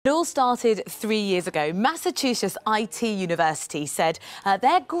all started 3 years ago. Massachusetts IT University said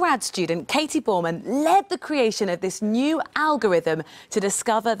their grad student, Katie Borman, led the creation of this new algorithm to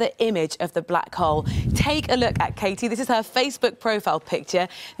discover the image of the black hole. Take a look at Katie. This is her Facebook profile picture.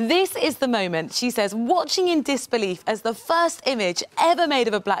 This is the moment, she says, watching in disbelief as the first image ever made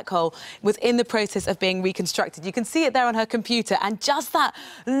of a black hole was in the process of being reconstructed. You can see it there on her computer, and just that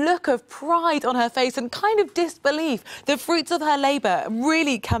look of pride on her face and kind of disbelief, the fruits of her labour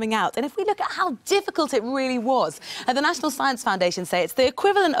really coming out. And if we look at how difficult it really was, the National Science Foundation say it's the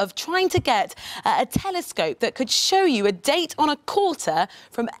equivalent of trying to get a telescope that could show you a date on a quarter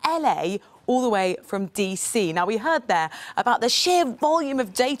from LA all the way from DC. Now, we heard there about the sheer volume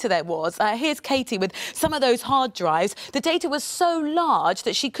of data there was. Here's Katie with some of those hard drives. The data was so large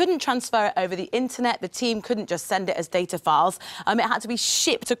that she couldn't transfer it over the internet. The team couldn't just send it as data files. It had to be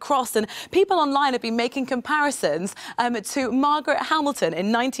shipped across, and people online have been making comparisons to Margaret Hamilton in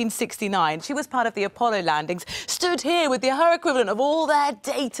 1969. She was part of the Apollo landings, stood here with her equivalent of all their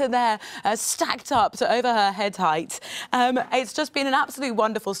data there stacked up to over her head height. It's just been an absolutely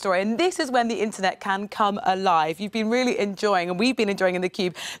wonderful story, and this is when the internet can come alive. You've been really enjoying, and we've been enjoying in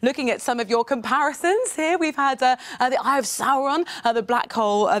theCUBE, looking at some of your comparisons here. We've had the Eye of Sauron, the black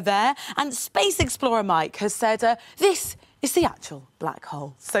hole there, and Space Explorer Mike has said this is the actual black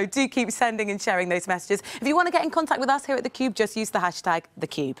hole. So do keep sending and sharing those messages. If you want to get in contact with us here at theCUBE, just use the hashtag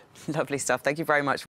theCUBE. Lovely stuff. Thank you very much.